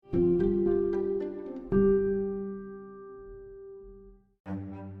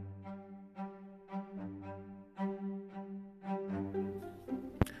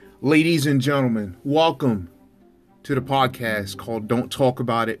Ladies and gentlemen, welcome to the podcast called Don't Talk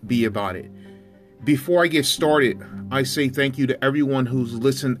About It, Be About It. Before I get started, I say thank you to everyone who's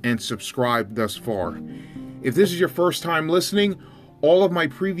listened and subscribed thus far. If this is your first time listening, all of my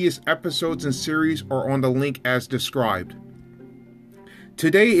previous episodes and series are on the link as described.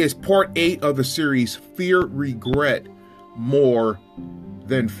 Today is part 8 of the series, Fear Regret More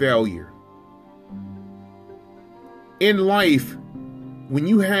Than Failure. In life, when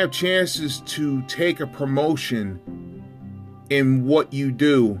you have chances to take a promotion in what you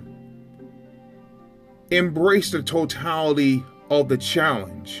do, embrace the totality of the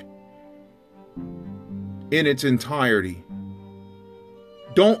challenge in its entirety.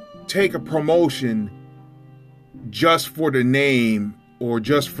 Don't take a promotion just for the name or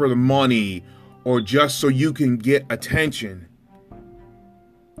just for the money or just so you can get attention.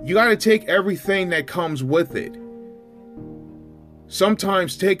 You got to take everything that comes with it.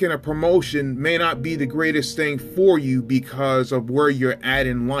 Sometimes taking a promotion may not be the greatest thing for you because of where you're at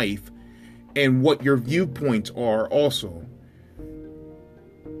in life and what your viewpoints are also.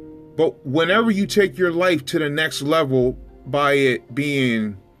 But whenever you take your life to the next level by it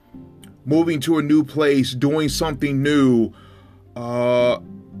being moving to a new place, doing something new,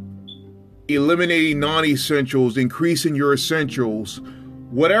 eliminating non-essentials, increasing your essentials,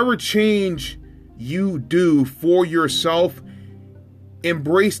 whatever change you do for yourself,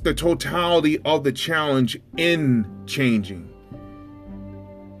 embrace the totality of the challenge in changing.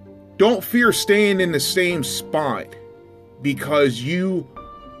 Don't fear staying in the same spot because you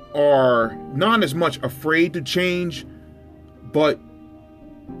are not as much afraid to change, but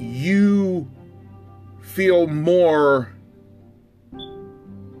you feel more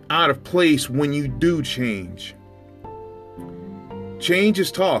out of place when you do change. Change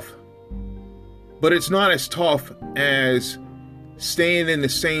is tough, but it's not as tough as staying in the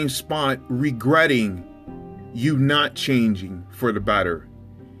same spot, regretting you not changing for the better.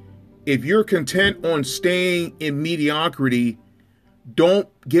 If you're content on staying in mediocrity, don't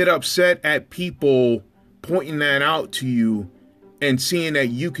get upset at people pointing that out to you and seeing that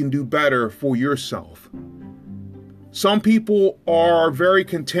you can do better for yourself. Some people are very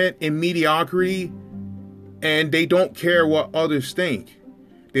content in mediocrity and they don't care what others think.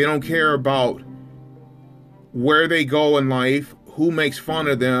 They don't care about where they go in life, who makes fun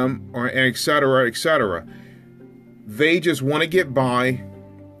of them, or etc., etc. They just want to get by.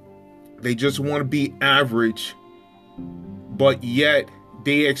 They just want to be average, but yet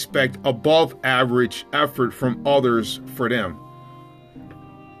they expect above average effort from others for them.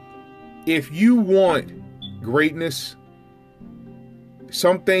 If you want greatness,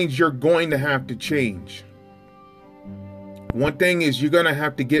 some things you're going to have to change. One thing is you're going to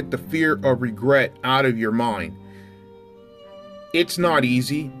have to get the fear of regret out of your mind. It's not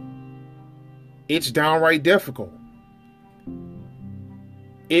easy. It's downright difficult.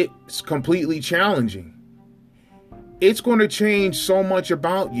 It's completely challenging. It's going to change so much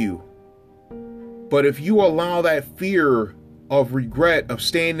about you. But if you allow that fear of regret, of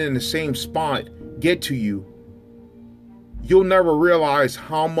staying in the same spot, get to you, you'll never realize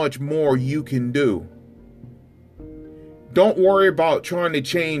how much more you can do. Don't worry about trying to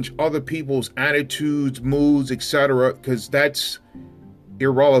change other people's attitudes, moods, etc., because that's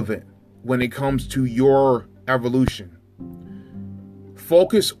irrelevant when it comes to your evolution.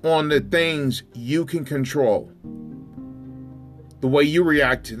 Focus on the things you can control. The way you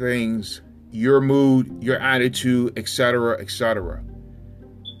react to things, your mood, your attitude, etc., etc.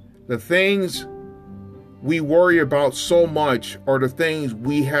 The things we worry about so much are the things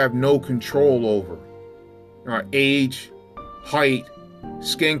we have no control over. Our age, height,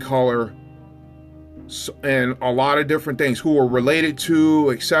 skin color, and a lot of different things, who are related to,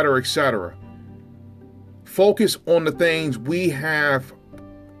 etc., etc. Focus on the things we have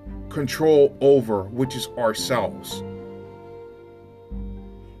control over, which is ourselves.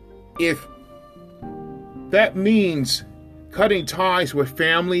 If that means cutting ties with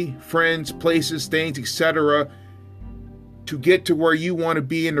family, friends, places, things, etc., to get to where you want to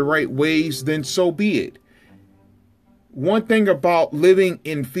be in the right ways, then so be it. One thing about living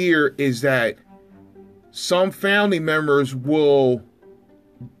in fear is that some family members will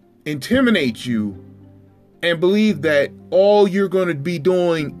intimidate you and believe that all you're going to be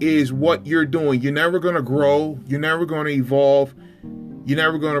doing is what you're doing. You're never going to grow. You're never going to evolve. You're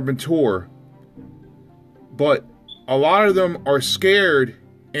never going to mature. But a lot of them are scared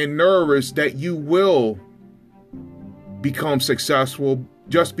and nervous that you will become successful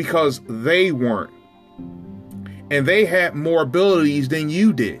just because they weren't. And they had more abilities than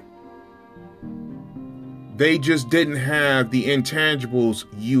you did. They just didn't have the intangibles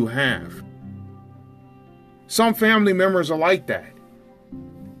you have. Some family members are like that.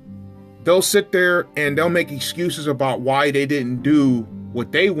 They'll sit there and they'll make excuses about why they didn't do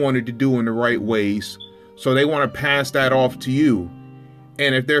what they wanted to do in the right ways. So they want to pass that off to you.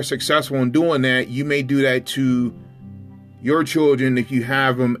 And if they're successful in doing that, you may do that to your children if you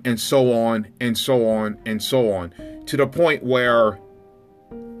have them, and so on and so on and so on, to the point where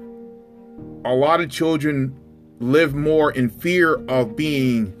a lot of children live more in fear of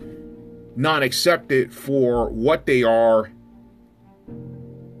being not accepted for what they are,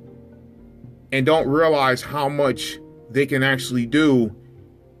 and don't realize how much they can actually do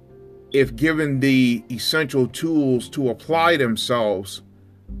if given the essential tools to apply themselves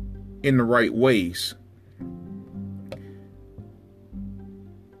in the right ways.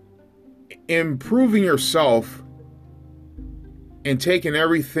 Improving yourself and taking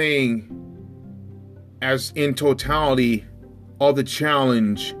everything as in totality of the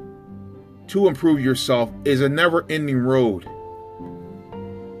challenge to improve yourself is a never-ending road.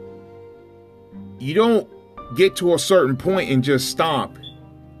 You don't get to a certain point and just stop.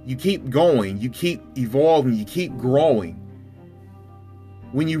 You keep going, you keep evolving, you keep growing.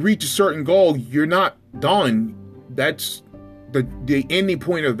 When you reach a certain goal, you're not done. That's the ending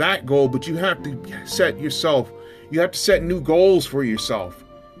point of that goal, but you have to set new goals for yourself.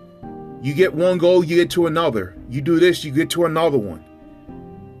 You get one goal, you get to another. You do this, you get to another one.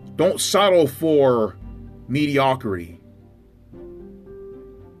 Don't settle for mediocrity.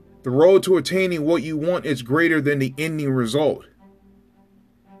 The road to attaining what you want is greater than the ending result.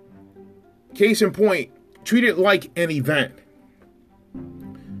 Case in point, treat it like an event.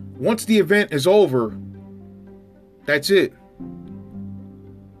 Once the event is over, that's it.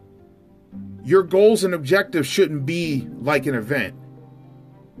 Your goals and objectives shouldn't be like an event.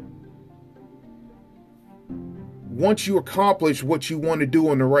 Once you accomplish what you want to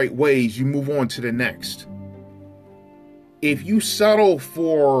do in the right ways, you move on to the next. If you settle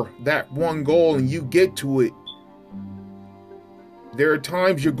for that one goal and you get to it, there are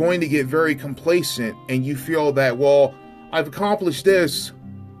times you're going to get very complacent and you feel that, well, I've accomplished this,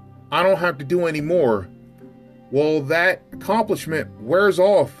 I don't have to do any more. Well, that accomplishment wears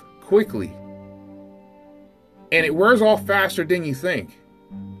off quickly. And it wears off faster than you think.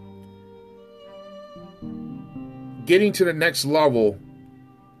 Getting to the next level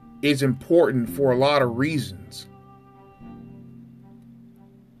is important for a lot of reasons.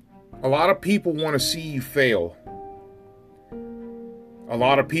 A lot of people want to see you fail. A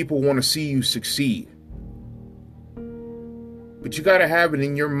lot of people want to see you succeed. But you got to have it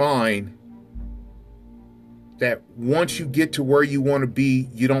in your mind that once you get to where you want to be,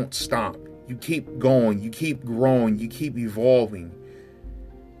 you don't stop. You keep going, you keep growing, you keep evolving.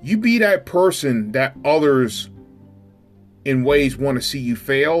 You be that person that others in ways want to see you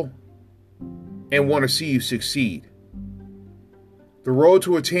fail and want to see you succeed. The road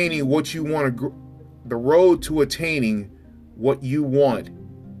to attaining what you want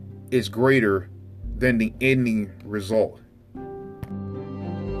is greater than the ending result.